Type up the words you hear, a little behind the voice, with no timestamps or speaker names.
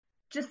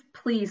just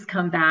please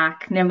come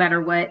back no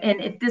matter what.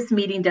 And if this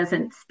meeting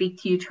doesn't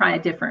speak to you, try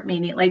a different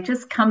meeting. Like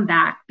just come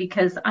back,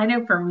 because I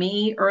know for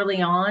me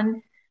early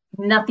on,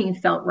 nothing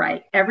felt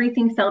right.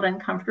 Everything felt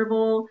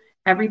uncomfortable.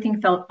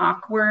 Everything felt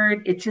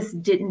awkward. It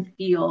just didn't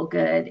feel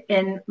good.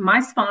 And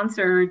my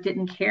sponsor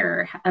didn't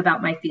care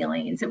about my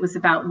feelings. It was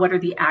about what are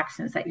the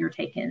actions that you're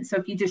taking. So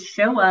if you just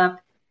show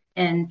up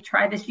and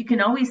try this, you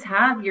can always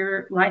have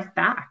your life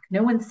back.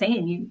 No one's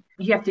saying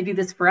you have to do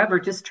this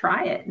forever. Just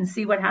try it and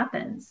see what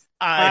happens.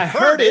 I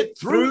heard it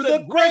through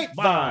the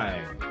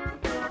grapevine.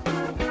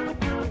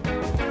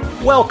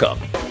 Welcome.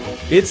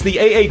 It's the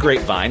AA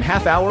Grapevine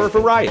half-hour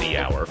variety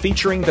hour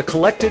featuring the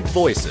collected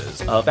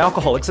voices of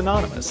Alcoholics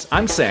Anonymous.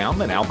 I'm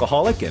Sam, an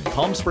alcoholic in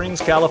Palm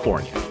Springs,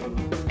 California.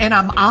 And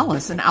I'm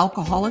Alice, an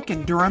alcoholic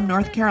in Durham,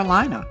 North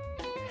Carolina.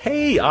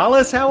 Hey,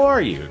 Alice, how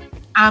are you?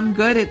 I'm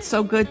good. It's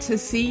so good to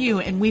see you.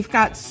 And we've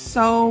got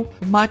so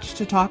much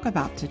to talk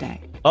about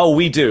today. Oh,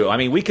 we do. I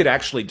mean, we could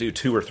actually do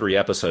 2 or 3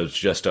 episodes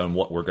just on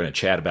what we're going to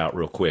chat about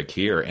real quick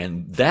here.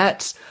 And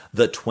that's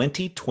the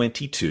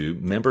 2022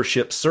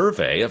 membership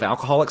survey of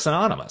Alcoholics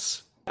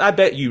Anonymous. I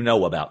bet you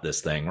know about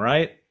this thing,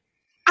 right?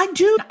 I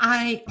do.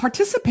 I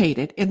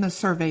participated in the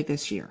survey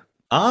this year.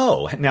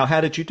 Oh, now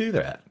how did you do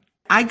that?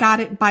 I got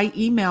it by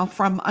email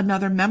from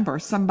another member,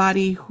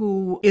 somebody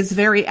who is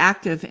very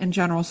active in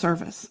general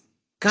service.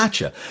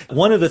 Gotcha.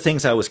 One of the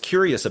things I was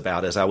curious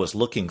about as I was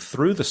looking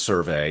through the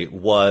survey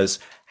was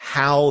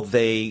how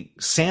they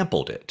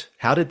sampled it.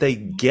 How did they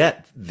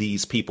get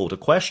these people to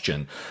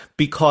question?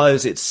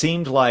 Because it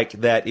seemed like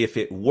that if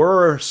it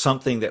were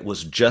something that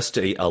was just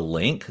a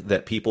link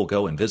that people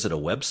go and visit a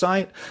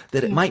website,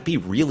 that it might be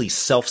really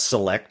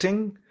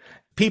self-selecting.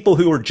 People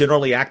who are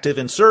generally active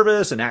in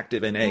service and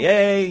active in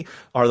AA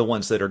are the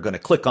ones that are going to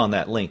click on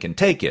that link and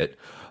take it,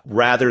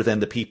 rather than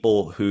the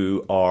people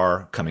who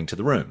are coming to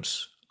the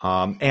rooms.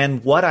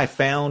 And what I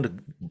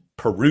found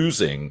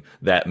perusing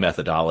that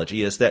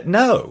methodology is that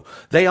no,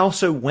 they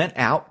also went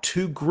out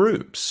to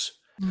groups.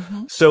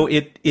 Mm-hmm. So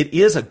it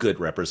is a good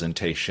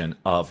representation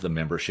of the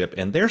membership,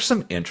 and there's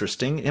some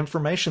interesting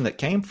information that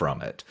came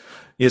from it.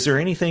 Is there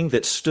anything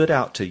that stood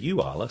out to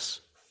you,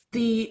 Alice?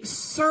 The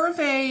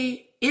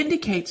survey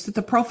indicates that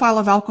the profile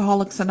of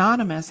Alcoholics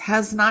Anonymous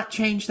has not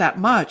changed that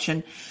much.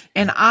 And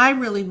I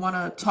really want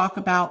to talk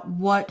about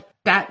what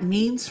that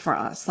means for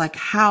us, like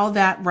how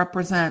that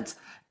represents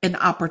an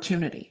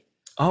opportunity.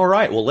 All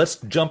right. Well, let's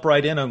jump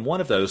right in on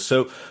one of those.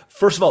 So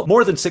first of all,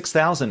 more than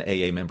 6,000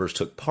 AA members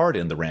took part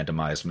in the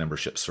randomized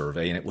membership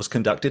survey, and it was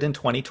conducted in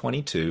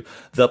 2022.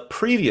 The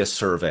previous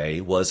survey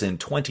was in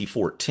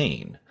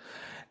 2014.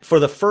 For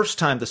the first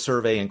time, the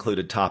survey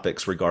included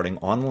topics regarding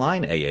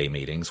online AA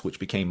meetings, which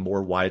became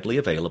more widely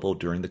available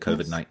during the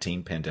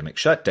COVID-19 pandemic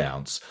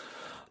shutdowns.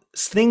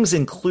 Things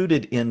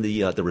included in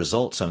the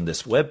results on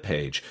this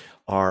webpage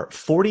are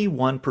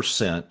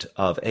 41%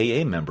 of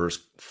AA members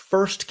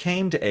first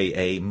came to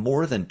AA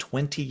more than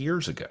 20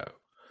 years ago.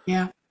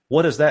 Yeah.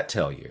 What does that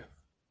tell you?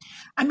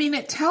 I mean,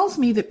 it tells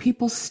me that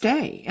people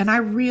stay, and I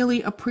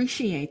really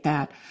appreciate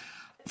that.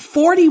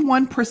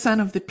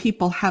 41% of the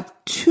people have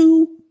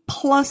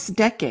 2+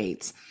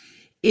 decades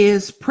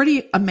is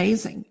pretty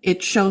amazing.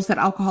 It shows that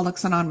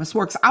Alcoholics Anonymous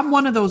works. I'm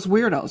one of those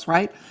weirdos,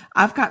 right?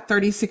 I've got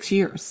 36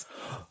 years.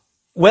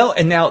 Well,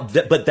 and now,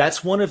 but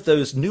that's one of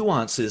those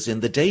nuances in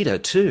the data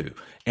too.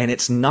 And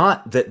it's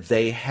not that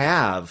they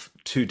have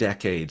 2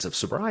 decades of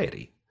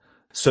sobriety.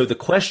 So the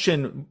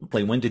question,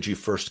 when did you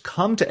first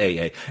come to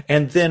AA?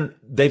 And then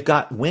they've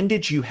got, when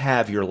did you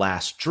have your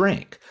last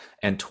drink?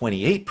 And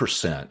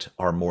 28%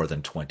 are more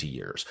than 20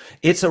 years.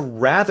 It's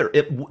a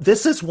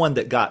this is one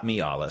that got me,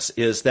 Alice,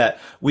 is that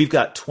we've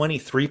got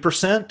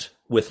 23%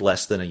 with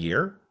less than a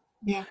year.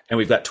 Yeah. And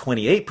we've got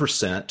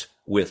 28%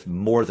 with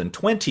more than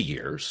 20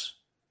 years.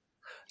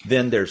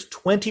 Then there's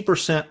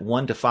 20%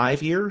 1 to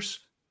 5 years,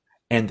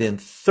 and then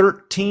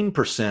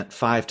 13%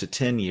 5 to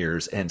 10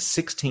 years, and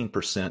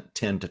 16%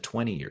 10 to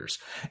 20 years.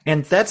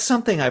 And that's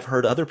something I've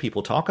heard other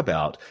people talk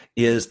about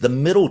is the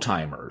middle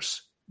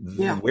timers.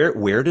 Yeah.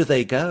 Where do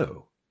they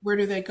go? Where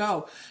do they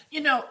go?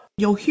 You know,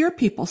 you'll hear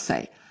people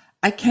say,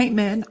 I came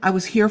in, I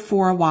was here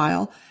for a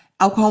while.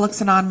 Alcoholics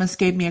Anonymous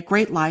gave me a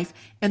great life.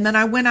 And then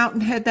I went out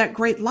and had that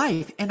great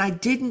life. And I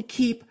didn't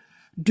keep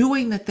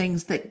doing the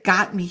things that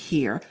got me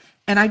here.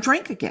 And I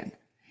drank again.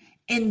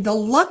 And the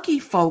lucky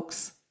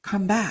folks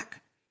come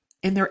back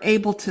and they're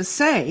able to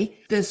say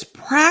this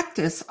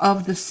practice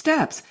of the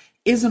steps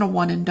isn't a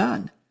one and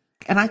done.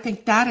 And I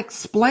think that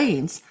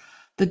explains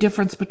the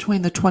difference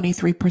between the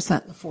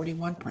 23% and the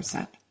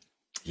 41%.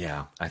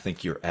 Yeah, I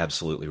think you're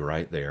absolutely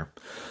right there.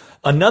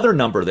 Another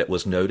number that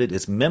was noted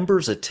is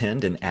members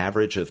attend an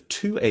average of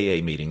 2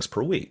 AA meetings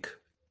per week.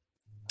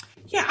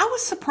 Yeah, I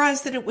was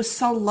surprised that it was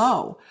so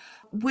low.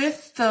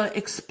 with the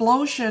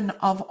explosion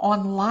of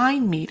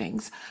online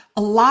meetings,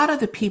 a lot of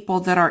the people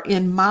that are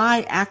in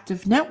my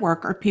active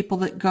network are people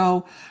that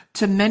go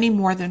to many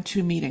more than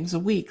 2 meetings a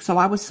week. So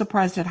I was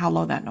surprised at how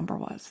low that number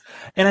was.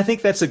 And I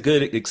think that's a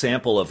good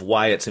example of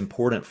why it's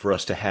important for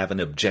us to have an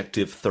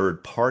objective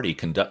third party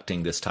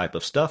conducting this type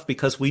of stuff,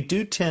 because we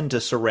do tend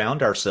to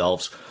surround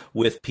ourselves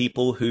with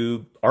people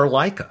who are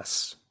like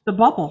us. The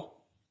bubble.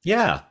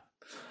 Yeah.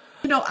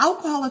 You know,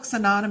 Alcoholics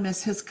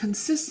Anonymous has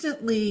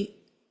consistently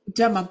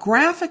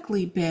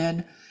demographically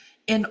been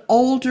an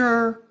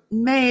older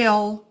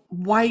male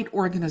white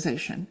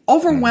organization.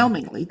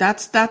 Overwhelmingly,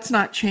 that's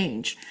not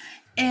changed.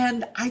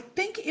 And I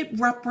think it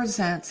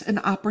represents an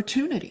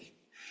opportunity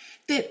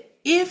that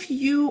if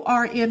you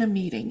are in a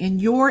meeting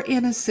and you're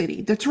in a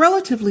city that's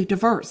relatively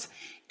diverse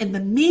and the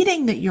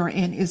meeting that you're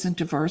in isn't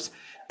diverse,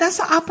 that's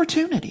an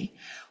opportunity.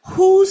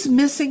 Who's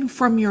missing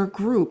from your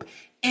group?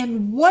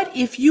 And what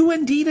if you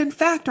indeed, in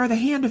fact, are the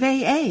hand of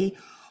AA?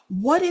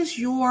 What is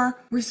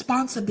your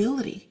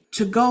responsibility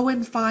to go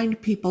and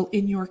find people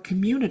in your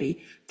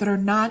community that are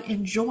not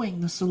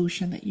enjoying the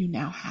solution that you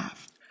now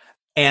have?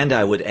 And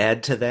I would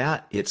add to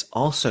that, it's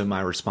also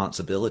my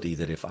responsibility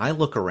that if I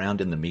look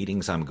around in the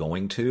meetings I'm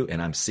going to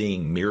and I'm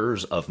seeing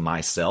mirrors of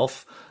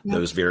myself,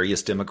 those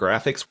various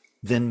demographics,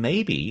 then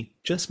maybe,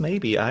 just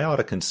maybe, I ought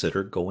to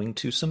consider going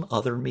to some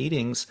other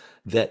meetings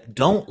that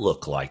don't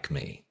look like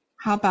me.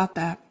 How about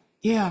that?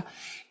 Yeah,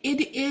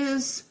 it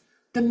is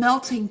the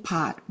melting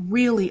pot,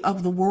 really,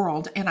 of the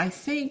world. And I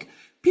think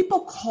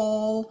people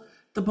call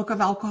the Book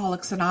of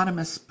Alcoholics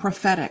Anonymous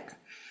prophetic.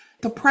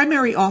 The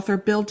primary author,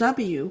 Bill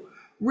W.,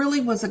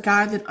 really was a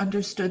guy that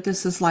understood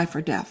this as life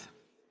or death,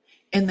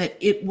 and that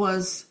it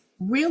was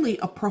really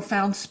a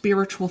profound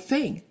spiritual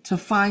thing to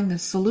find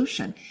this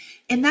solution.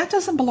 And that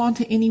doesn't belong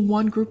to any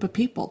one group of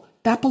people.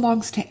 That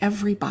belongs to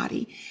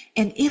everybody.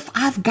 And if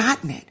I've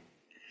gotten it,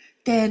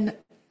 then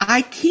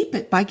I keep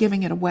it by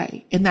giving it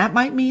away. And that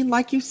might mean,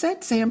 like you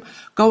said, Sam,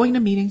 going to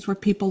meetings where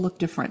people look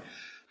different.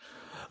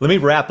 Let me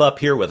wrap up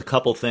here with a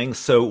couple things.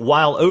 So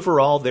while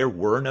overall there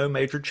were no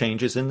major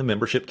changes in the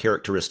membership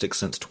characteristics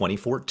since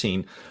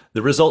 2014,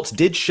 the results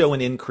did show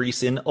an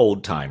increase in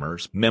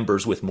old-timers,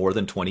 members with more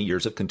than 20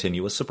 years of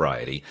continuous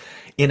sobriety.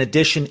 In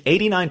addition,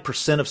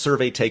 89% of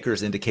survey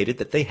takers indicated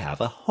that they have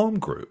a home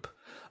group,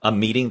 a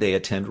meeting they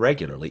attend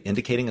regularly,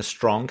 indicating a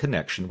strong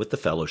connection with the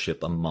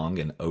fellowship among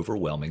an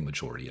overwhelming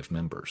majority of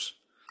members.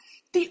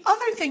 The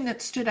other thing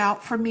that stood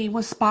out for me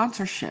was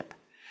sponsorship.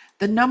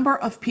 The number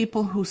of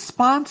people who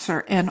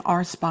sponsor and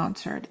are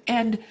sponsored.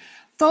 And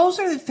those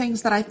are the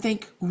things that I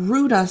think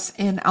root us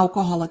in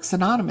Alcoholics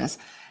Anonymous.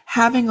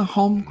 Having a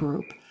home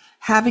group,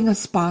 having a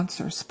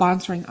sponsor,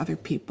 sponsoring other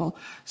people.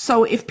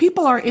 So if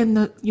people are in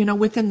the,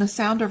 within the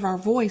sound of our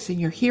voice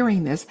and you're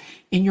hearing this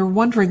and you're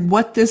wondering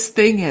what this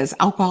thing is,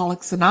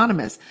 Alcoholics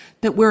Anonymous,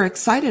 that we're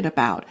excited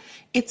about,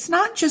 it's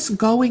not just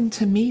going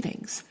to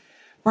meetings,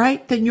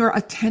 right? Then you're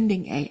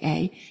attending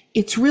AA.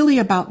 It's really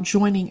about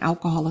joining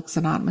Alcoholics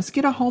Anonymous.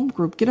 Get a home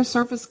group, get a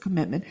service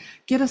commitment,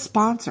 get a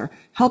sponsor,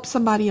 help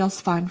somebody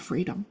else find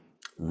freedom.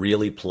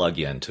 Really plug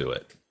into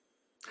it.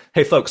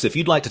 Hey, folks, if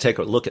you'd like to take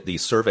a look at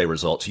these survey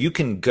results, you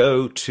can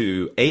go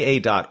to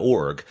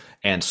aa.org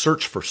and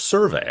search for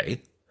survey,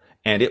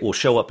 and it will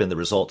show up in the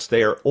results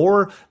there.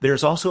 Or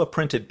there's also a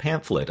printed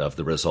pamphlet of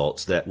the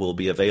results that will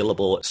be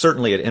available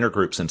certainly at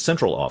intergroups and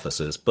central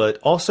offices, but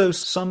also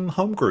some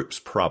home groups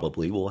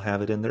probably will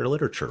have it in their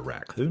literature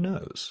rack. Who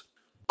knows?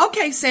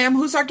 Okay, Sam,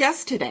 who's our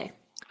guest today?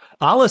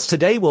 Alice,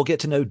 today we'll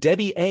get to know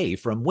Debbie A.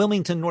 from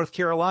Wilmington, North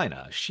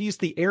Carolina. She's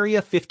the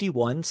Area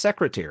 51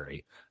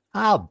 secretary.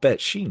 I'll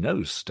bet she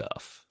knows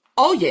stuff.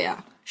 Oh,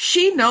 yeah.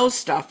 She knows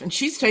stuff, and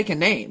she's taking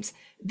names.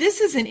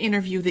 This is an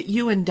interview that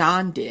you and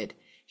Don did.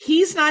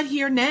 He's not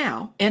here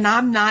now, and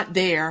I'm not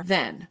there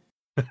then.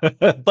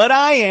 But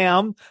I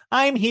am.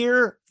 I'm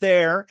here,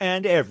 there,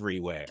 and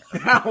everywhere.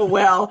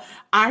 Well,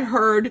 I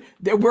heard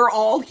that we're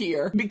all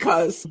here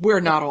because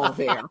we're not all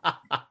there.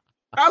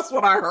 That's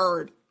what I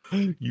heard.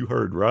 You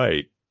heard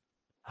right.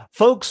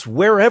 Folks,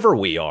 wherever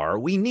we are,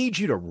 we need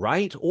you to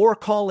write or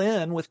call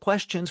in with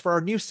questions for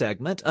our new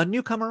segment, A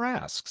Newcomer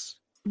Asks.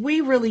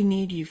 We really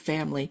need you,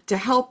 family, to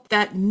help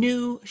that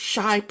new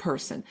shy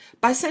person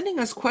by sending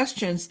us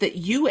questions that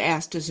you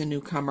asked as a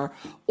newcomer,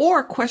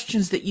 or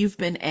questions that you've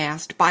been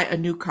asked by a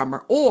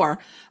newcomer, or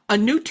a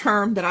new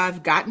term that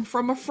I've gotten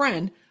from a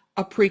friend,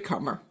 a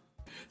precomer.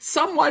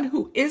 Someone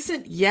who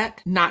isn't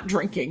yet not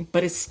drinking,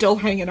 but is still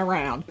hanging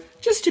around,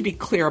 just to be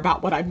clear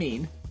about what I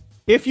mean.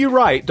 If you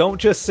write, don't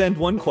just send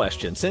one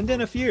question, send in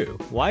a few.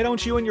 Why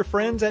don't you and your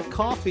friends at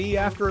coffee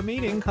after a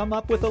meeting come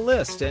up with a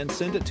list and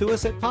send it to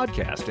us at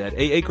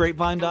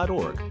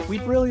podcast@aagrapevine.org.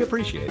 We'd really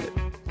appreciate it.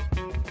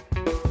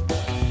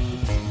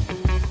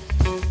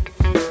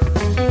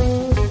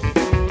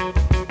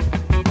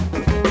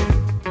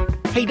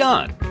 Hey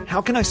Don,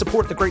 how can I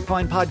support the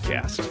Grapevine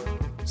podcast?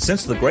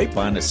 Since the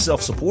Grapevine is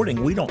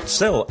self-supporting, we don't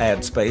sell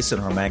ad space in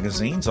our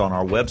magazines, on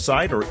our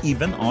website, or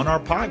even on our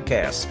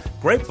podcasts.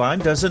 Grapevine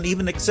doesn't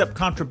even accept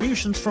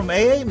contributions from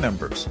AA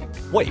members.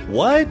 Wait,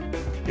 what?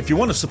 If you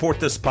want to support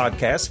this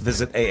podcast,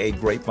 visit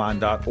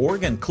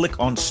aagrapevine.org and click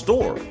on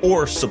store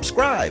or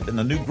subscribe in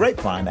the new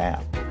Grapevine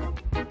app.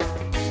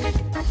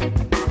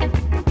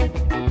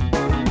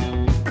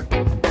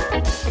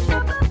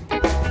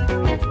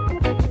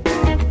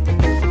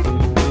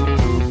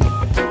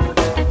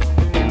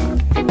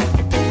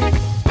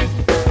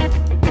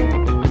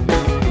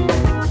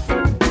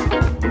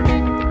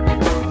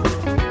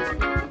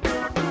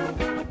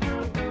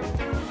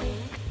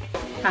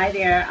 Hi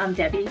there, I'm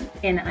Debbie,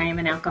 and I am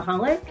an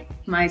alcoholic.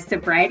 My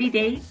sobriety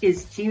date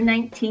is June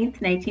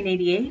 19th,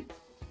 1988.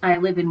 I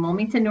live in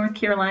Wilmington, North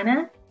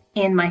Carolina,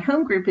 and my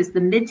home group is the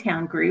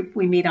Midtown group.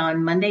 We meet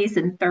on Mondays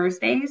and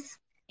Thursdays,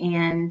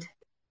 and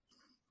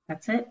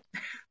that's it.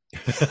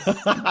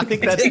 I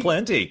think that's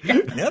plenty.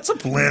 That's a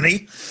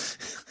plenty.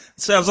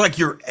 Sounds like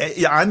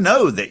I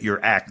know that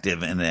you're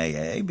active in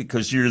AA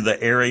because you're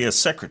the area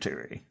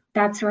secretary.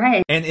 That's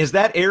right. And is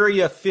that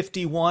Area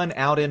 51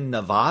 out in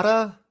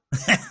Nevada?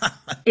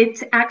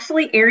 It's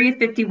actually Area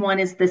 51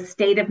 is the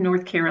state of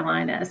North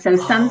Carolina. So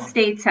some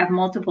states have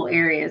multiple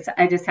areas.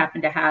 I just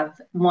happen to have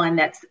one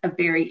that's a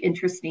very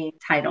interesting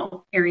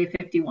title, Area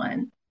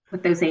 51,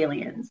 with those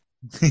aliens.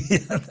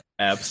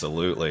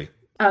 Absolutely.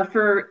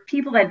 For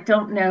people that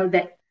don't know,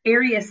 that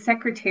area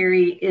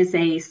secretary is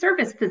a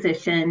service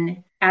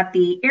position at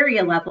the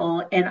area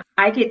level, and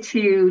I get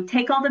to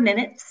take all the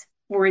minutes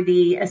for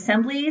the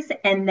assemblies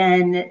and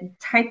then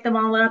type them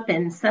all up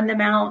and send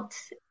them out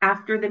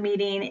after the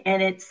meeting.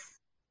 And it's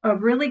a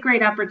really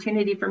great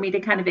opportunity for me to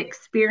kind of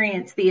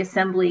experience the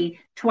assembly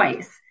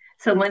twice.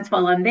 So once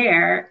while I'm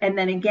there, and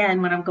then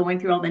again when I'm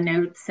going through all the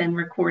notes and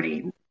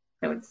recording.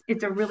 So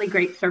it's a really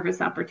great service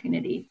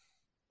opportunity.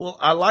 Well,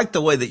 I like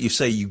the way that you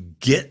say you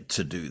get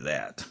to do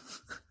that.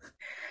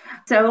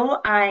 So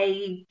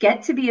I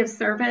get to be of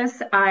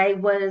service. I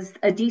was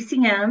a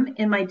DCM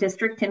in my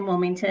district in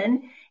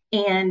Wilmington.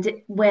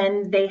 And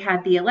when they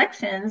had the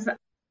elections,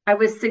 I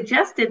was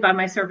suggested by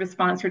my service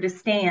sponsor to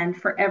stand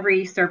for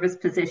every service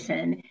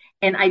position.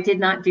 And I did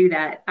not do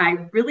that.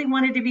 I really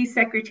wanted to be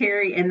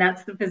secretary, and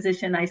that's the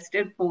position I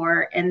stood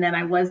for. And then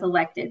I was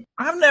elected.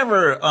 I've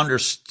never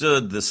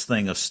understood this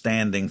thing of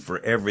standing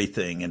for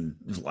everything and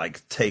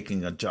like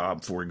taking a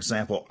job. For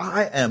example,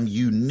 I am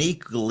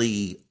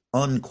uniquely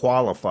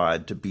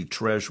unqualified to be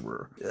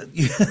treasurer.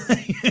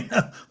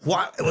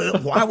 Why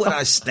would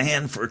I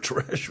stand for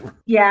treasurer?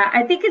 Yeah,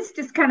 I think it's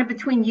just kind of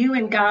between you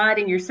and God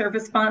and your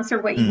service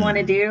sponsor what you want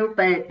to do.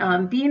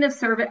 But being of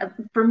service,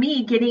 for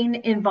me,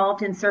 getting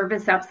involved in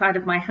service outside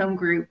of my home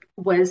group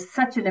was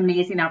such an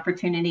amazing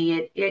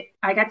opportunity.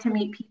 I got to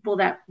meet people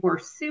that were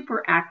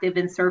super active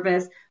in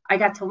service. I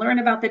got to learn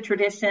about the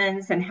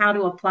traditions and how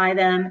to apply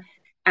them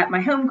at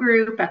my home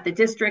group, at the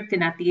district,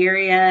 and at the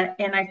area.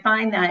 And I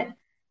find that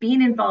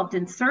being involved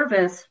in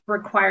service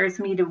requires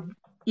me to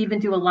even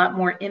do a lot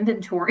more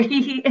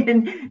inventory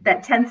in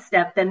that 10th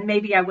step than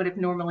maybe I would have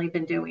normally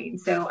been doing.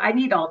 So I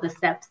need all the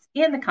steps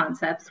and the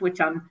concepts,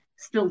 which I'm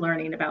still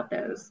learning about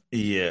those.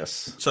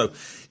 Yes. So,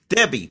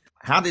 Debbie,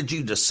 how did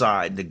you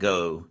decide to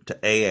go to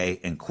AA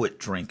and quit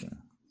drinking?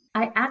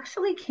 I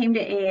actually came to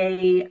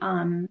AA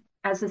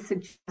as a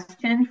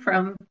suggestion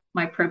from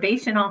my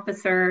probation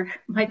officer,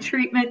 my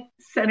treatment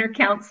center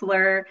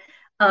counselor,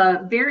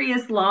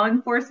 various law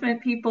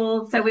enforcement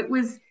people. So it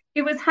was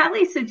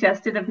highly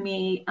suggested of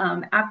me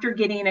after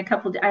getting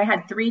I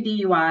had 3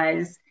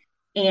 DUIs,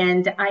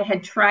 and I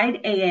had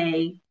tried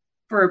AA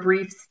for a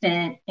brief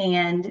stint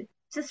and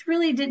just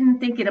really didn't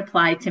think it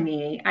applied to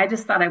me. I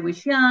just thought I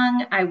was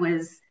young. I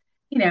was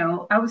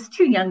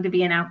too young to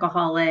be an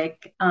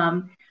alcoholic.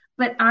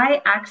 But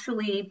I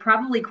actually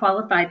probably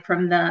qualified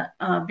from the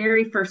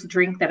very first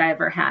drink that I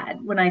ever had.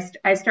 When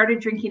I started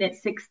drinking at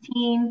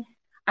 16,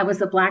 I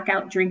was a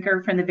blackout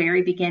drinker from the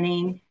very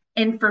beginning.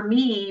 And for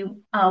me,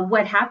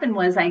 what happened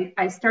was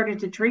I started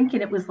to drink,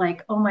 and it was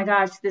like, oh my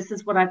gosh, this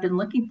is what I've been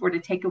looking for to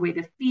take away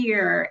the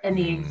fear and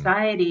the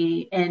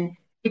anxiety. And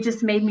it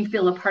just made me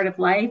feel a part of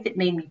life. It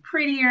made me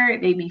prettier.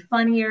 It made me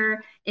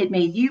funnier. It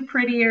made you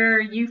prettier,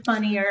 you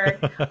funnier.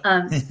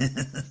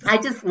 I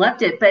just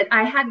loved it. But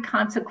I had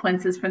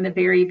consequences from the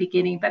very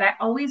beginning. But I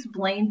always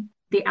blamed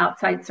the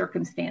outside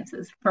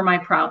circumstances for my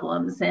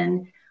problems.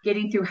 And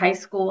getting through high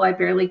school, I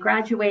barely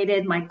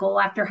graduated. My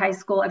goal after high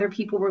school, other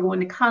people were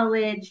going to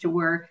college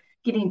or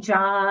getting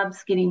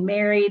jobs, getting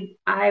married.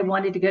 I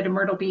wanted to go to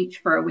Myrtle Beach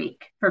for a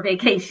week for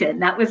vacation.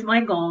 That was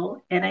my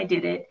goal, and I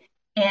did it.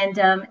 And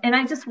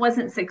I just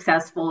wasn't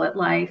successful at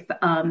life.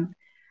 I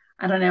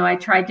don't know. I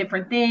tried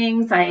different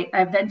things. I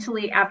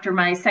eventually, after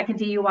my second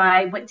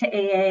DUI, went to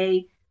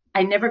AA.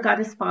 I never got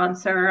a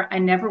sponsor. I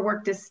never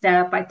worked a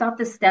step. I thought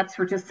the steps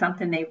were just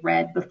something they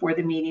read before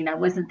the meeting.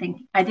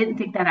 I didn't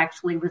think that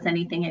actually was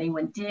anything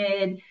anyone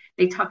did.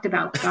 They talked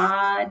about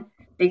God.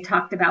 They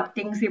talked about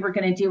things they were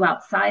going to do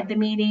outside the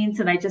meetings.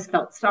 And I just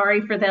felt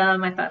sorry for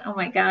them. I thought, oh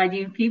my God,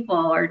 you people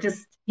are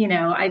just,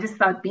 I just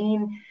thought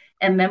being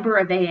a member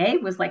of AA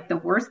was like the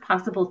worst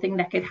possible thing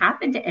that could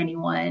happen to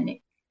anyone.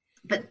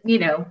 But,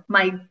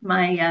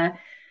 my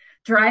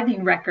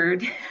driving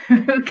record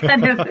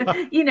kind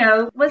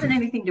of, wasn't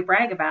anything to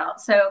brag about.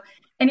 So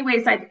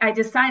anyways, I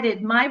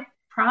decided my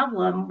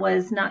problem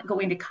was not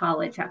going to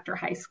college after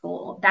high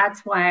school.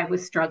 That's why I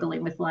was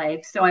struggling with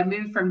life. So I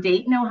moved from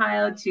Dayton,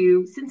 Ohio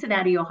to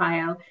Cincinnati,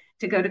 Ohio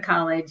to go to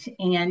college.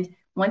 And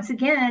once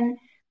again,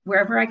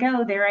 wherever I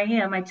go, there I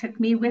am. I took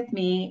me with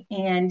me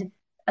and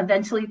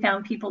eventually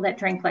found people that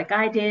drank like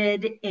I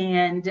did.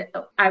 And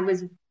I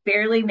was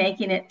barely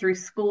making it through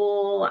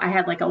school. I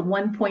had like a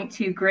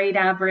 1.2 grade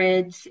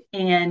average.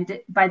 And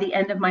by the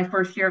end of my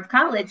first year of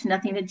college,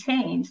 nothing had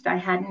changed.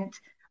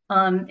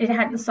 It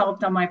hadn't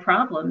solved all my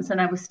problems.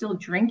 And I was still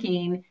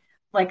drinking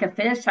like a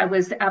fish. I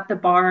was at the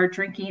bar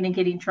drinking and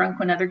getting drunk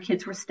when other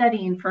kids were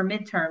studying for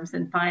midterms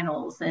and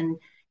finals. And,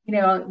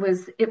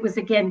 it was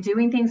again,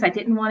 doing things I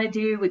didn't want to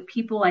do with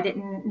people I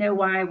didn't know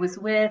why I was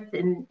with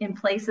and in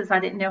places I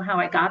didn't know how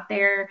I got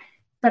there.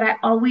 But I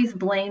always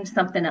blamed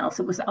something else.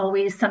 It was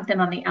always something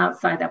on the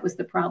outside that was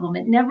the problem.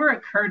 It never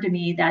occurred to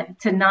me that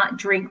to not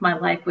drink, my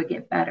life would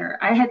get better.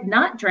 I had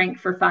not drank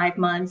for 5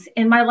 months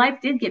and my life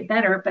did get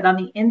better. But on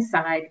the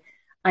inside,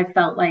 I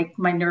felt like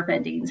my nerve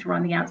endings were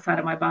on the outside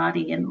of my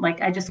body. And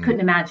like, I just couldn't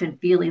imagine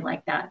feeling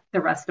like that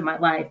the rest of my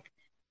life.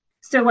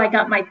 So I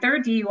got my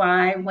third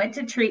DUI, went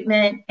to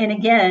treatment. And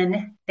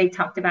again, they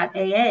talked about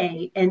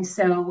AA. And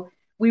so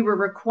we were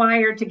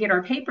required to get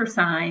our paper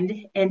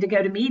signed and to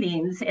go to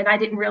meetings. And I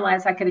didn't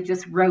realize I could have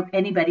just wrote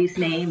anybody's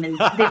name and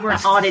they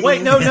weren't auditing.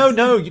 Wait,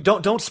 no. You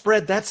don't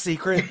spread that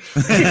secret.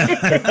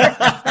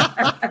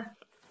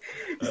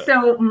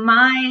 So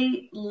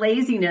my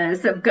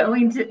laziness of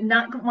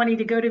not wanting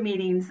to go to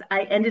meetings,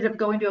 I ended up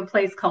going to a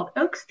place called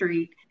Oak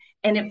Street,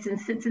 and it's in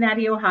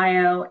Cincinnati,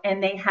 Ohio.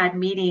 And they had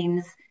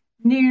meetings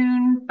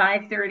noon,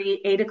 5:30,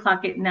 8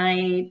 o'clock at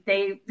night.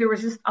 There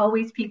was just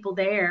always people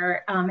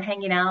there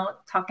hanging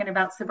out, talking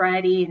about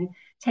sobriety and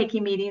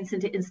taking meetings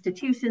into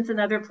institutions and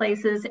other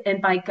places.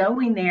 And by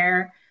going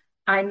there,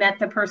 I met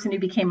the person who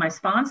became my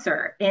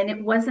sponsor. And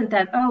it wasn't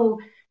that,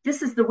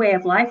 this is the way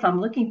of life I'm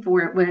looking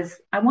for. It was,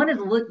 I wanted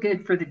to look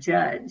good for the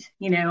judge.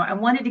 I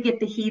wanted to get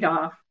the heat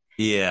off.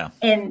 Yeah.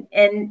 And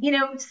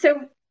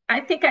so I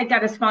think I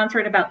got a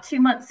sponsor at about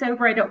 2 months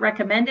sober. I don't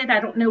recommend it.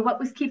 I don't know what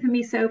was keeping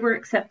me sober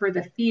except for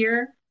the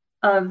fear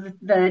of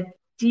the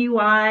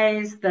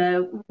DUIs,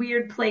 the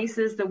weird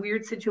places, the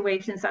weird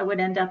situations I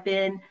would end up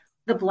in,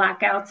 the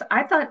blackouts.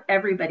 I thought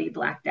everybody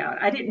blacked out.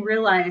 I didn't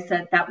realize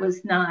that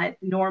was not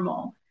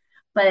normal.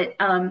 But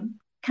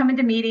coming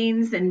to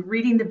meetings and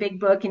reading the big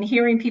book and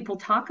hearing people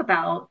talk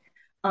about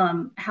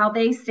how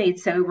they stayed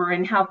sober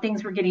and how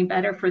things were getting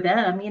better for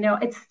them,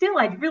 it's still,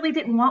 I really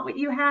didn't want what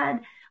you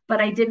had, but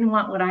I didn't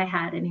want what I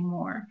had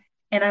anymore.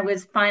 And I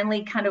was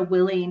finally kind of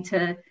willing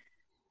to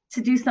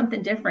do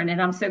something different.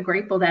 And I'm so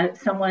grateful that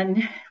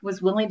someone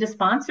was willing to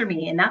sponsor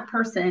me. And that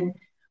person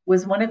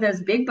was one of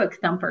those big book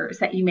thumpers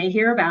that you may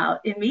hear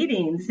about in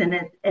meetings.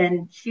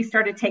 And she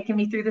started taking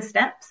me through the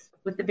steps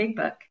with the big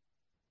book.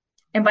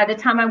 And by the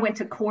time I went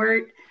to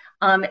court,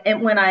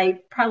 and when I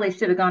probably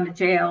should have gone to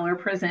jail or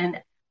prison,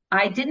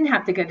 I didn't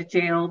have to go to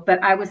jail,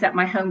 but I was at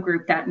my home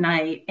group that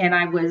night and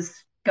I was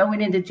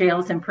going into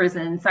jails and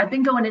prisons. I've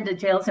been going into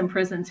jails and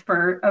prisons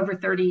for over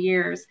 30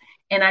 years.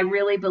 And I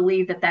really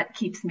believe that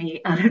keeps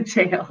me out of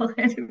jail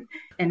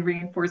and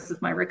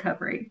reinforces my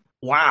recovery.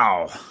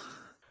 Wow.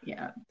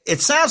 Yeah.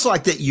 It sounds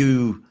like that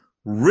you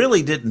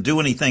really didn't do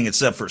anything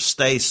except for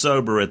stay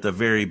sober at the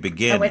very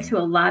beginning. I went to a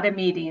lot of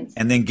meetings.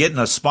 And then getting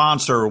a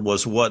sponsor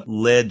was what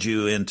led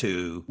you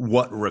into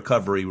what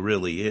recovery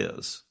really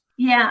is.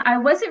 Yeah, I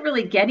wasn't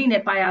really getting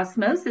it by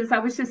osmosis. I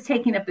was just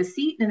taking up a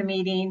seat in a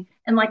meeting.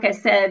 And like I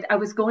said, I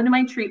was going to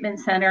my treatment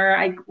center.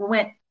 I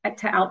went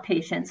to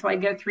outpatient. So I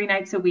go 3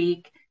 nights a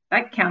week.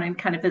 That counted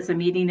kind of as a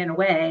meeting in a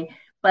way.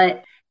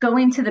 But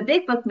going to the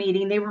big book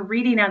meeting, they were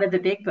reading out of the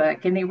big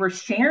book and they were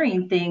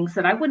sharing things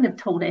that I wouldn't have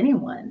told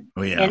anyone.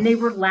 Oh, yeah. And they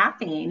were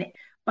laughing.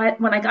 But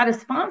when I got a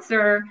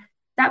sponsor,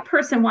 that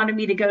person wanted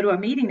me to go to a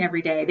meeting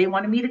every day. They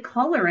wanted me to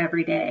color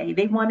every day.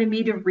 They wanted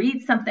me to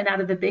read something out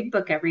of the big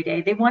book every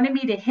day. They wanted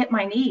me to hit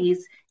my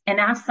knees and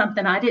ask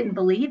something I didn't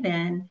believe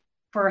in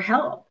for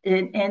help.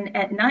 And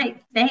at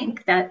night,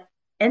 thank that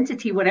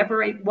entity,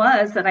 whatever it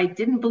was that I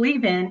didn't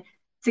believe in,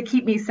 to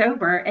keep me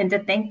sober and to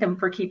thank them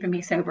for keeping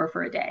me sober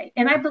for a day.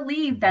 And I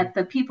believe that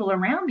the people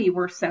around me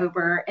were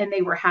sober and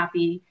they were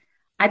happy.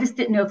 I just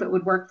didn't know if it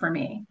would work for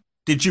me.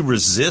 Did you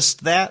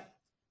resist that?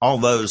 All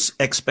those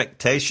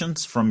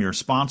expectations from your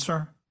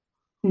sponsor?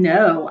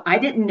 No, I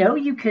didn't know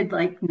you could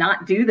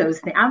not do those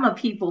things. I'm a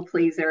people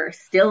pleaser,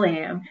 still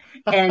am.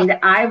 And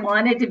I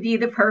wanted to be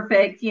the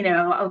perfect,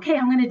 okay,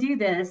 I'm going to do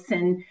this.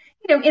 And,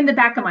 in the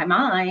back of my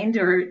mind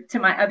or to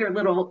my other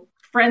little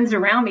friends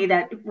around me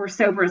that were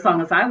sober as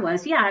long as I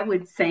was, I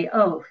would say,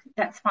 oh,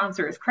 that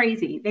sponsor is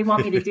crazy. They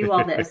want me to do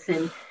all this.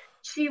 And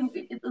she,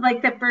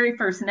 that very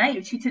first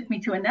night, she took me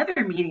to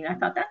another meeting. I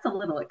thought, that's a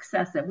little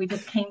excessive. We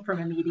just came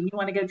from a meeting. You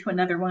want to go to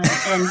another one?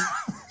 And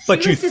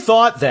but you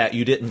thought that,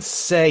 you didn't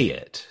say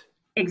it.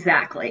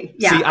 Exactly.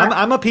 Yeah. See,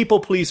 I'm a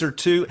people pleaser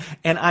too.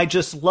 And I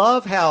just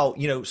love how,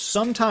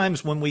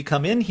 sometimes when we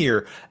come in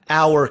here,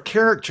 our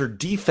character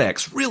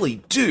defects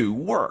really do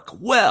work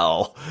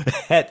well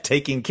at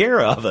taking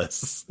care of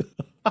us.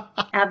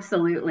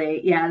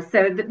 Absolutely. Yeah.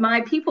 So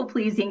my people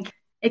pleasing,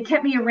 it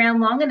kept me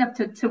around long enough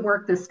to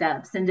work the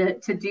steps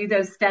and to do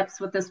those steps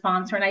with the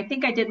sponsor. And I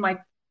think I did my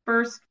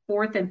first,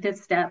 fourth, and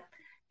fifth step.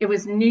 It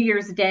was New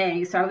Year's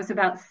Day. So I was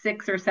about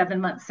 6 or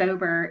 7 months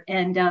sober.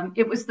 And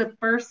it was the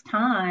first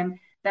time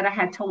that I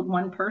had told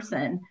one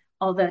person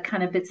all the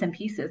kind of bits and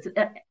pieces.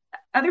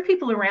 Other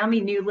people around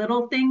me knew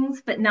little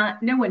things, but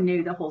no one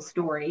knew the whole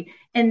story.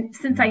 And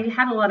since I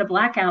had a lot of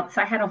blackouts,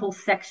 I had a whole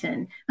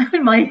section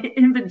in my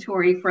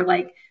inventory for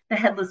like the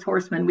headless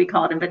horseman, we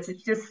called him, but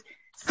it's just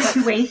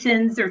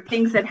situations or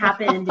things that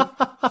happened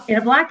in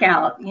a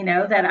blackout,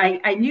 that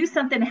I knew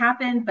something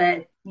happened,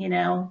 but,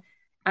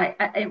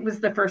 it was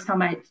the first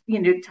time I,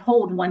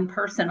 told one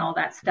person all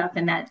that stuff,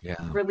 and that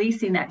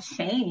releasing that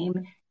shame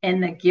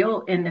and the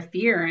guilt and the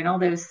fear and all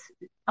the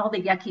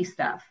yucky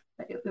stuff.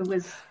 It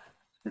was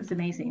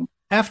amazing.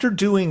 After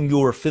doing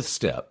your fifth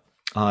step,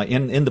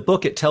 in the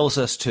book, it tells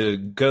us to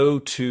go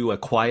to a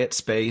quiet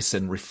space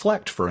and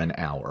reflect for an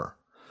hour.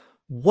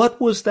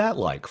 What was that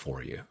like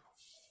for you?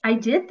 I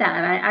did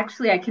that.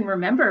 I can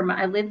remember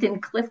I lived in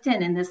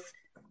Clifton in this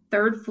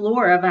third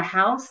floor of a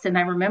house, and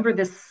I remember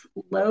this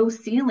low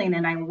ceiling,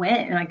 and I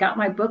went and I got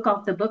my book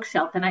off the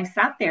bookshelf and I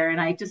sat there and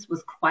I just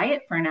was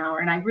quiet for an hour,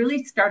 and I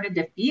really started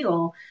to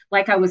feel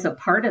like I was a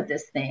part of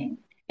this thing.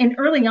 And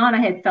early on,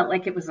 I had felt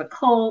like it was a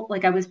cult,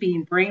 like I was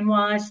being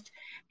brainwashed,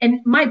 and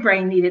my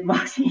brain needed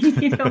washing.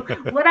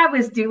 What I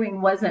was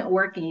doing wasn't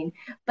working,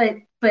 but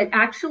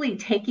actually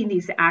taking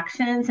these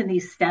actions and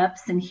these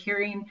steps and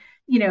hearing,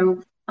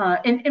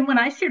 and when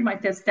I shared my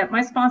fifth step,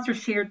 my sponsor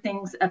shared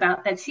things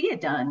about that she had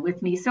done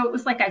with me. So it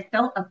was like I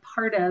felt a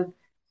part of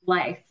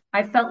life.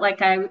 I felt like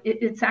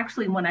it's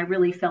actually when I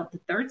really felt the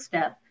third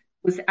step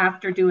was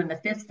after doing the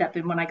fifth step.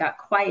 And when I got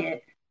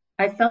quiet,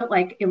 I felt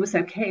like it was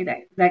okay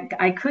that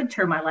I could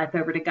turn my life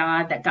over to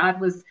God, that God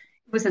was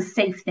a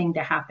safe thing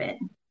to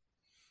happen.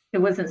 It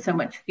wasn't so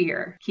much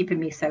fear keeping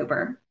me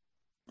sober.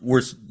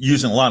 We're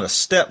using a lot of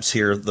steps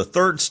here. The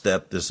third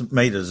step is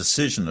made a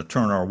decision to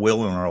turn our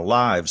will and our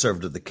lives over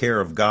to the care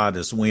of God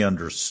as we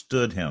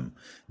understood him.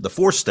 The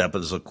fourth step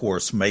is, of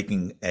course,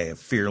 making a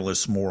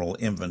fearless moral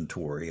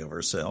inventory of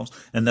ourselves.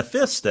 And the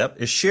fifth step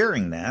is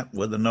sharing that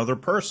with another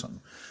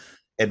person.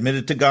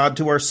 Admitted to God,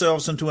 to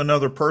ourselves, and to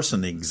another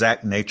person the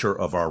exact nature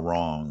of our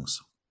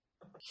wrongs.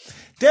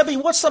 Debbie,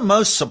 what's the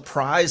most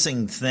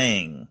surprising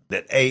thing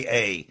that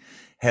AA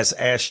has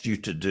asked you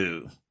to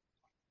do?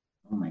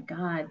 Oh my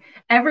God.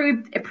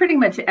 Pretty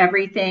much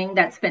everything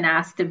that's been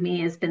asked of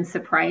me has been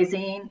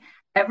surprising.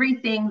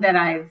 Everything that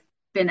I've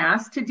been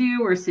asked to do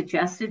or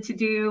suggested to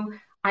do,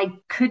 I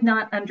could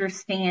not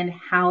understand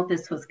how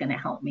this was going to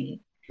help me.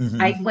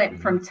 Mm-hmm. I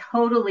went from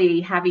totally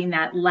having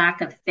that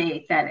lack of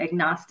faith, that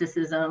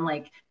agnosticism,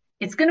 like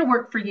it's going to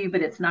work for you,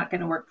 but it's not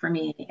going to work for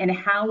me. And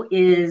how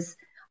is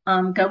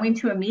going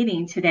to a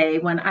meeting today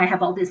when I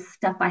have all this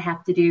stuff I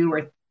have to do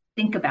or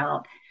think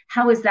about?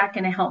 How is that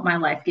going to help my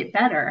life get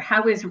better?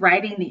 How is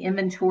writing the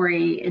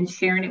inventory and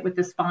sharing it with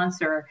the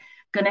sponsor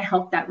going to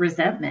help that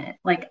resentment?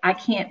 Like, I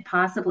can't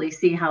possibly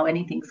see how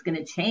anything's going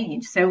to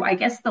change. So I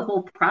guess the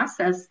whole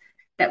process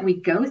that we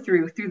go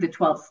through the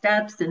 12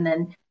 steps and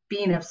then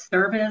being of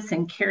service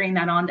and carrying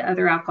that on to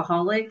other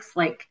alcoholics,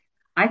 like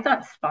I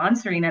thought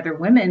sponsoring other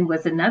women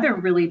was another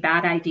really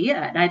bad idea.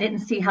 And I didn't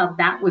see how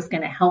that was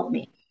going to help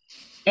me.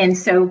 And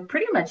so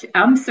pretty much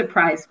I'm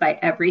surprised by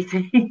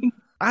everything.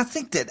 I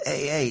think that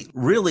AA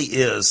really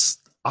is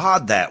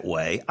odd that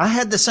way. I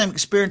had the same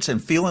experience in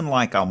feeling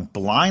like I'm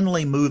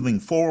blindly moving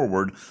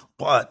forward,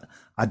 but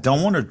I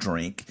don't want to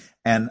drink.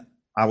 And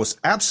I was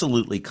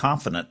absolutely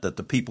confident that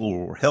the people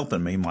who were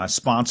helping me, my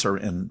sponsor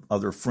and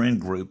other friend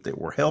group that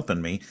were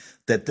helping me,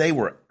 that they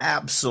were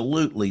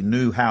absolutely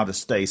knew how to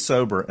stay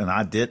sober, and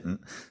I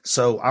didn't.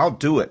 So I'll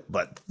do it,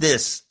 but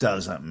this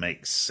doesn't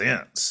make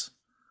sense.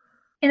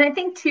 And I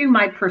think, too,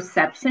 my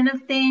perception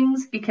of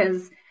things,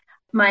 because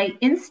my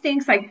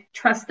instincts, I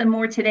trust them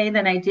more today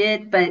than I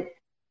did. But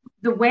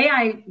the way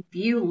I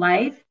view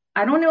life,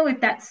 I don't know if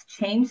that's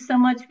changed so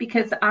much,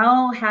 because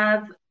I'll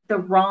have the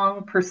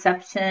wrong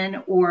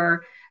perception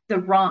or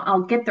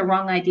I'll get the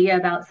wrong idea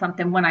about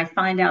something when I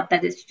find out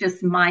that it's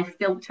just my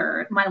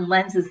filter, my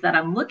lenses that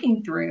I'm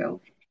looking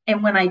through.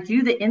 And when I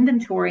do the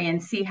inventory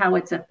and see how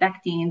it's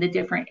affecting the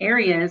different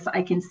areas,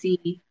 I can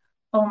see,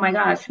 oh my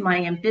gosh,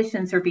 my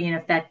ambitions are being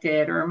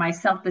affected, or my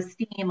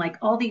self-esteem, like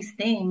all these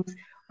things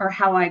are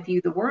how I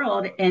view the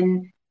world.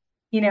 And,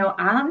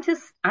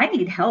 I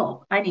need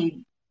help. I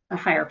need a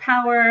higher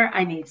power.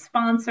 I need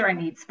sponsor. I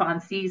need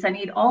sponsees. I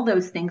need all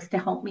those things to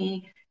help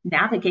me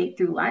navigate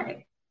through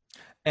life.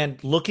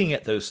 And looking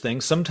at those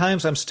things,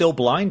 sometimes I'm still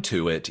blind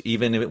to it,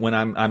 even when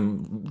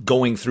I'm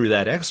going through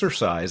that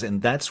exercise.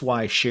 And that's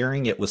why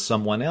sharing it with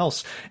someone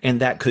else,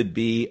 and that could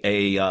be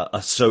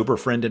a sober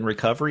friend in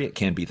recovery. It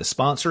can be the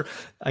sponsor.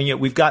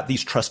 We've got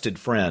these trusted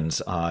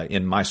friends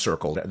in my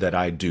circle that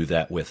I do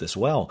that with as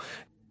well.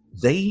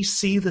 They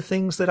see the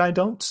things that I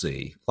don't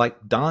see, like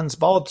Don's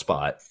bald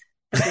spot.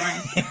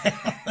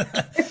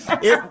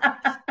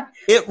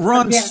 It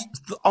runs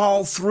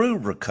all through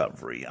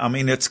recovery. I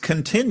mean, it's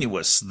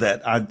continuous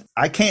that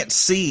I can't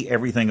see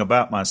everything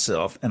about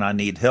myself and I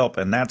need help.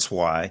 And that's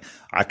why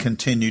I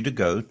continue to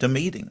go to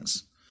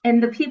meetings.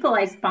 And the people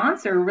I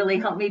sponsor really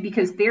help me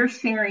because they're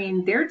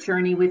sharing their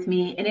journey with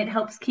me and it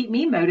helps keep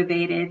me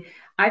motivated.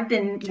 I've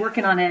been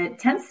working on a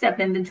 10-step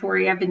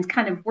inventory. I've been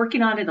kind of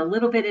working on it a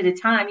little bit at a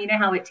time. You know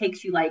how it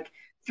takes you like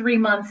 3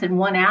 months and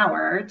 1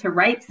 hour to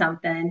write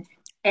something.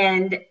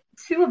 And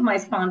 2 of my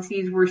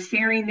sponsees were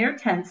sharing their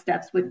 10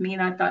 steps with me.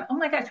 And I thought, oh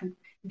my gosh,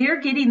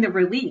 they're getting the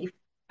relief.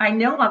 I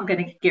know I'm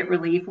going to get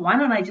relief. Why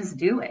don't I just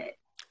do it?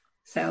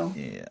 So,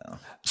 yeah.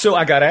 So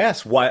I got to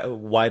ask,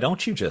 why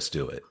don't you just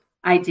do it?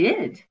 I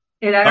did.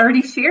 And I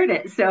already shared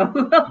it. So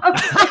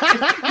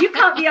you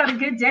caught me on a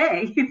good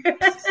day.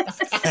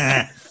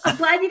 I'm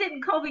glad you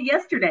didn't call me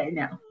yesterday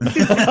now.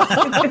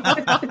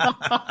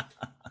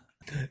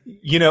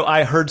 You know,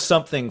 I heard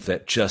something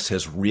that just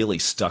has really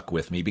stuck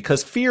with me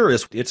because fear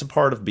it's a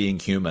part of being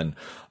human,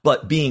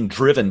 but being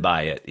driven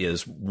by it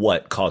is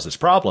what causes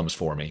problems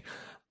for me.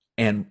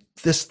 And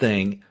this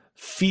thing,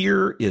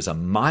 fear is a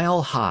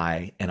mile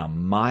high and a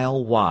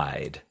mile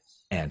wide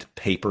and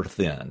paper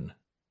thin.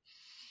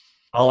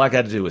 All I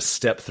got to do is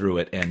step through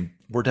it and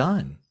we're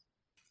done.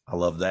 I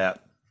love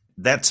that.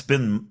 That's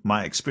been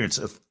my experience.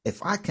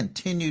 If I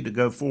continue to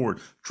go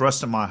forward,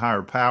 trusting my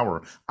higher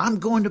power, I'm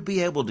going to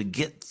be able to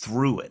get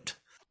through it.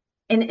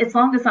 And as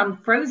long as I'm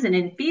frozen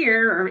in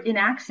fear or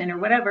inaction or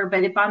whatever,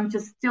 but if I'm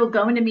just still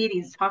going to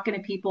meetings, talking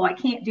to people, I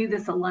can't do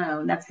this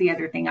alone. That's the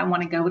other thing. I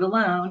want to go it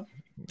alone.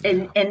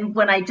 And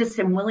when I just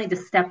am willing to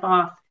step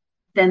off,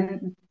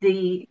 then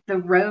the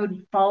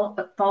road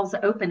falls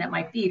open at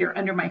my feet or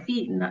under my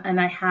feet, and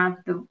I have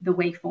the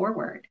way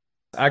forward.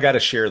 I got to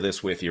share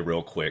this with you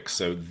real quick.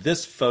 So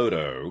this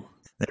photo.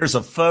 There's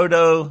a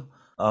photo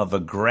of a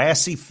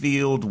grassy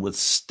field with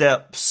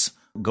steps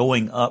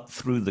going up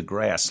through the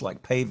grass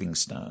like paving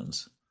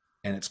stones.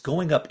 And it's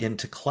going up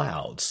into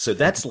clouds. So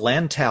that's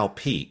Lantau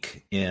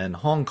Peak in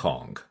Hong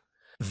Kong.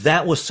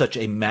 That was such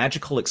a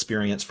magical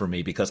experience for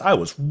me because I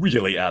was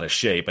really out of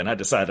shape and I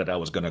decided I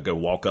was going to go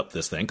walk up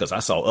this thing because I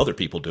saw other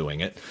people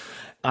doing it.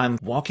 I'm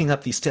walking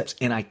up these steps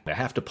and I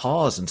have to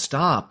pause and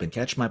stop and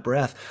catch my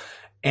breath.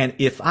 And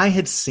if I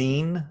had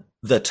seen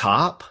the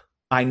top,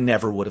 I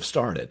never would have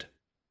started.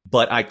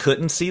 But I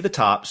couldn't see the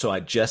top, so I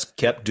just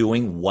kept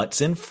doing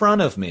what's in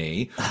front of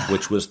me,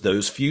 which was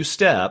those few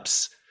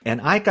steps. And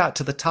I got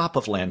to the top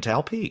of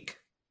Lantau Peak.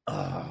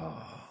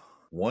 Oh,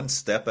 one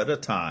step at a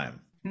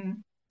time. Mm-hmm.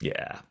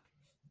 Yeah.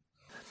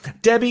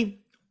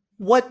 Debbie,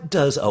 what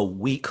does a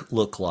week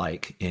look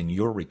like in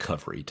your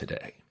recovery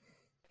today?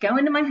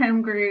 Going to my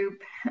home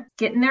group,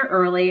 getting there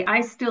early.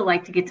 I still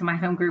like to get to my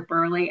home group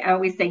early. I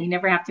always say you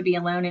never have to be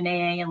alone in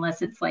AA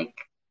unless it's like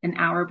an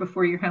hour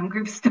before your home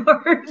group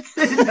starts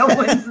and no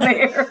one's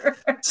there.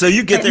 So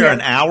you get there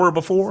an hour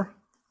before?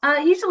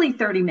 Usually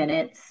 30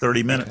 minutes.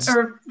 30 minutes.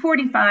 Or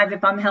 45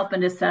 if I'm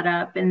helping to set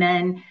up. And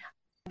then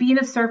being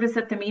of service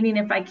at the meeting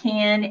if I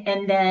can.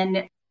 And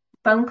then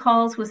phone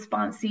calls with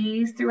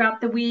sponsees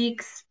throughout the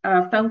weeks,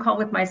 phone call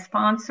with my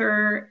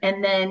sponsor.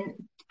 And then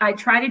I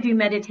try to do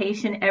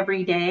meditation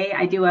every day.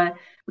 I do a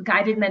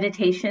guided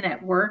meditation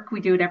at work.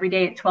 We do it every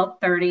day at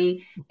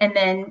 12:30. And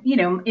then,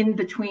 in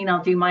between,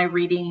 I'll do my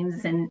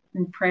readings and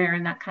prayer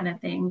and that kind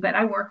of thing. But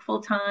I work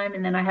full time.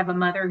 And then I have a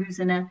mother who's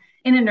in a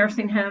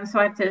nursing home. So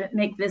I have to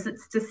make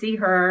visits to see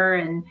her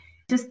and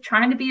just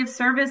trying to be of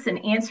service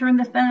and answering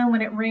the phone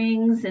when it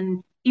rings.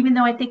 And even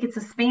though I think it's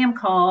a spam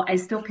call, I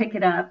still pick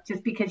it up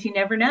just because you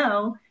never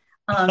know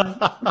who's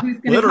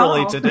going to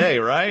Literally call. Today,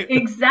 right?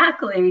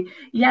 Exactly.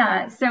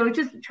 Yeah. So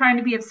just trying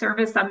to be of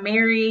service. I'm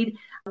married.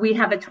 We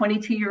have a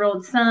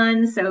 22-year-old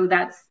son. So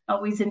that's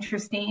always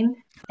interesting.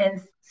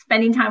 And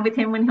spending time with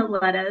him when he'll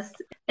let us.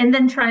 And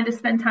then trying to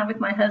spend time with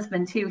my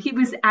husband too. He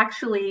was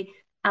actually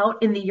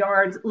out in the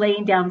yards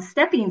laying down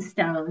stepping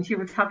stones. You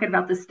were talking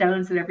about the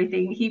stones and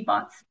everything. He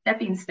bought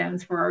stepping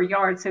stones for our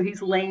yard. So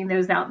he's laying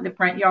those out in the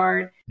front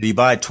yard. Did you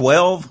buy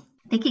 12?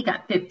 I think he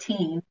got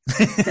 15.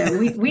 So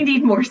we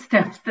need more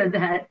steps than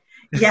that.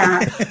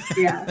 Yeah.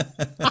 Yeah.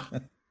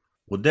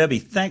 Well, Debbie,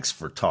 thanks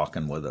for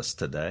talking with us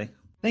today.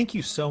 Thank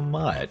you so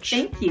much.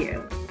 Thank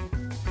you.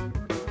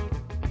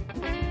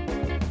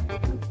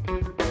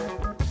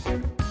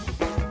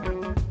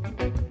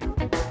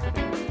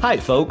 Hi,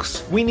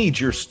 folks. We need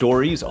your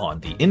stories on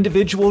the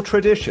individual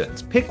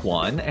traditions. Pick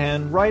one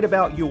and write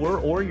about your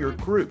or your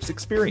group's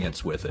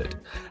experience with it.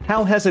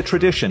 How has a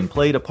tradition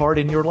played a part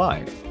in your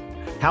life?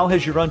 How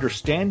has your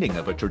understanding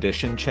of a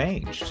tradition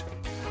changed?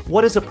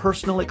 What is a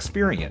personal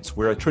experience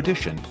where a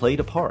tradition played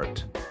a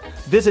part?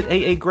 Visit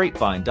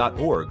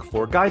aagrapevine.org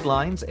for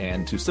guidelines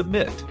and to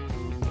submit.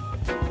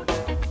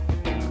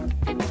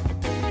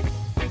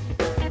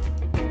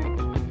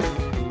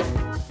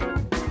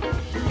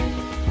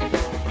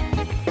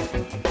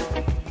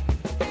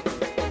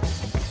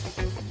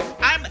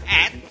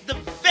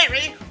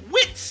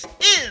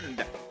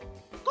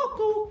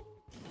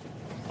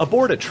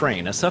 Aboard a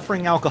train, a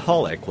suffering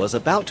alcoholic was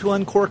about to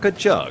uncork a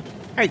jug.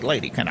 Hey,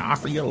 lady, can I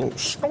offer you a little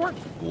snort?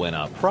 When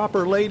a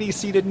proper lady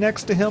seated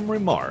next to him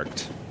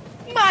remarked,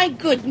 My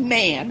good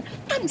man,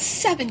 I'm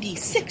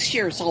 76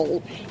 years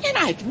old, and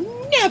I've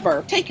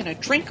never taken a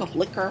drink of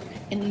liquor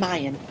in my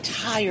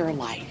entire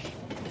life.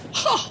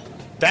 Oh,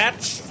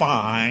 That's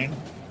fine.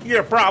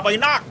 You're probably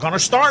not going to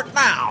start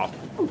now.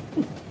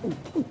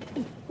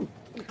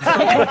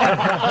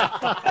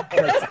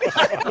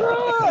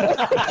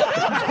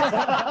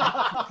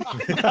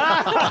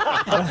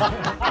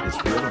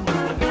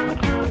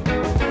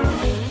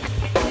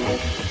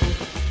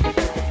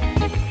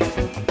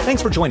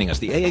 Thanks for joining us.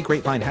 The AA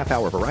Grapevine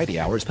Half-Hour Variety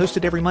Hour is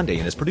posted every Monday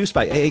and is produced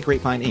by AA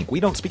Grapevine, Inc. We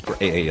don't speak for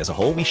AA as a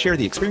whole. We share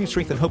the experience,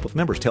 strength, and hope of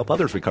members to help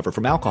others recover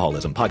from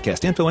alcoholism.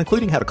 Podcast info,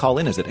 including how to call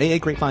in, is at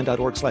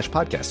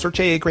aagrapevine.org/podcast. Search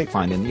AA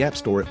Grapevine in the App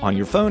Store on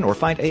your phone or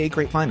find AA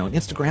Grapevine on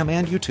Instagram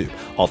and YouTube.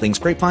 All things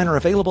Grapevine are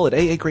available at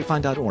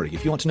aagrapevine.org.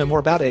 If you want to know more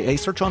about AA,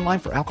 search online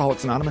for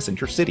Alcoholics Anonymous in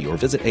your city or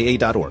visit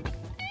aa.org.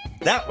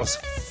 That was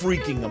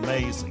freaking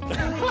amazing.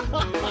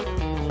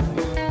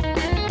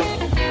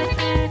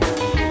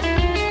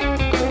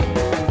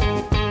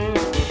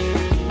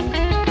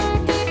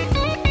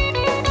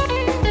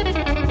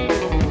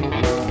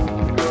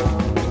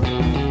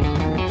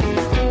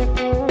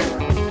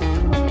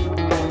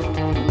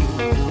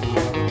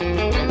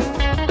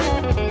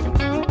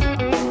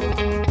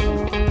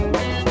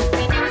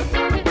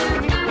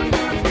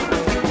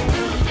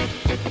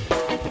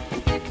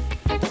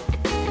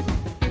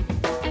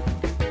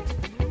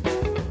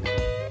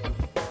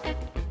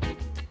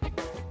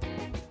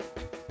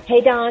 Hey,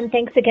 Don,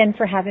 thanks again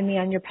for having me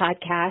on your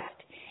podcast.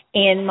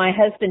 And my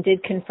husband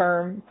did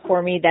confirm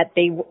for me that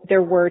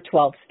there were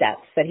 12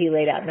 steps that he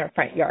laid out in our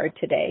front yard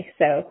today.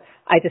 So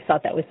I just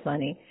thought that was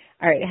funny.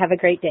 All right. Have a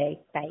great day.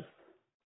 Bye.